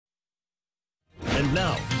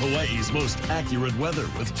Now, Hawaii's most accurate weather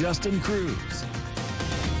with Justin Cruz.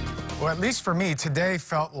 Well, at least for me, today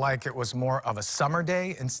felt like it was more of a summer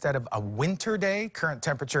day instead of a winter day. Current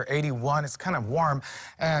temperature 81. It's kind of warm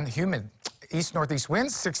and humid. East-northeast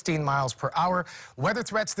winds 16 miles per hour. Weather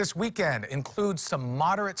threats this weekend include some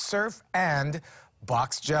moderate surf and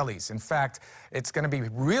box jellies. In fact, it's going to be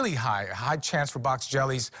really high, a high chance for box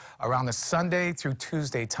jellies around the Sunday through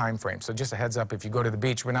Tuesday time frame. So just a heads up, if you go to the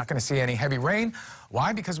beach, we're not going to see any heavy rain.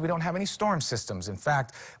 Why? Because we don't have any storm systems. In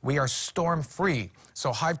fact, we are storm free.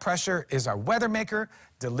 So high pressure is our weather maker,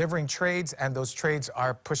 delivering trades, and those trades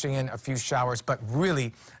are pushing in a few showers, but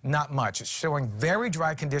really not much. It's showing very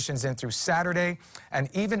dry conditions in through Saturday and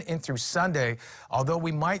even in through Sunday. Although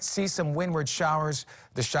we might see some windward showers,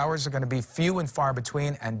 the showers are going to be few and far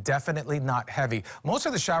between and definitely not heavy. Most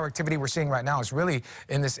of the shower activity we're seeing right now is really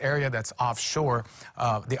in this area that's offshore.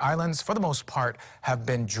 The islands, for the most part, have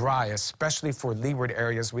been dry, especially for leeward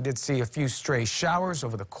areas. We did see a few stray showers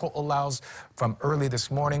over the Ko'olaus from early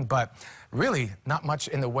this morning, but really not much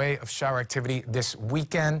in the way of shower activity this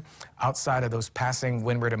weekend outside of those passing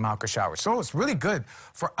windward and Mauka showers. So it's really good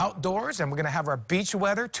for outdoors, and we're going to have our beach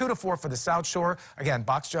weather, 2 to 4 for the South Shore. Again,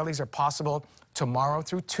 box jellies are possible tomorrow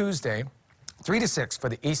through Tuesday. 3 to 6 for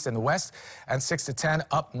the east and the west, and 6 to 10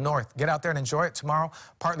 up north. Get out there and enjoy it tomorrow.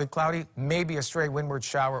 Partly cloudy, maybe a stray windward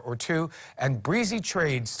shower or two, and breezy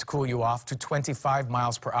trades to cool you off to 25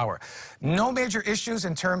 miles per hour. No major issues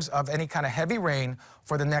in terms of any kind of heavy rain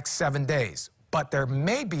for the next 7 days, but there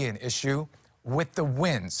may be an issue with the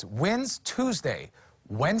winds. Winds Tuesday,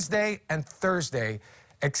 Wednesday, and Thursday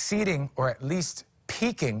exceeding or at least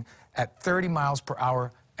peaking at 30 miles per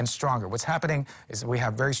hour and stronger. What's happening is we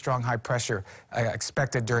have very strong high pressure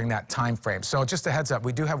expected during that time frame. So just a heads up,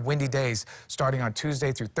 we do have windy days starting on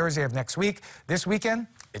Tuesday through Thursday of next week. This weekend,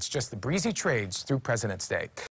 it's just the breezy trades through President's Day.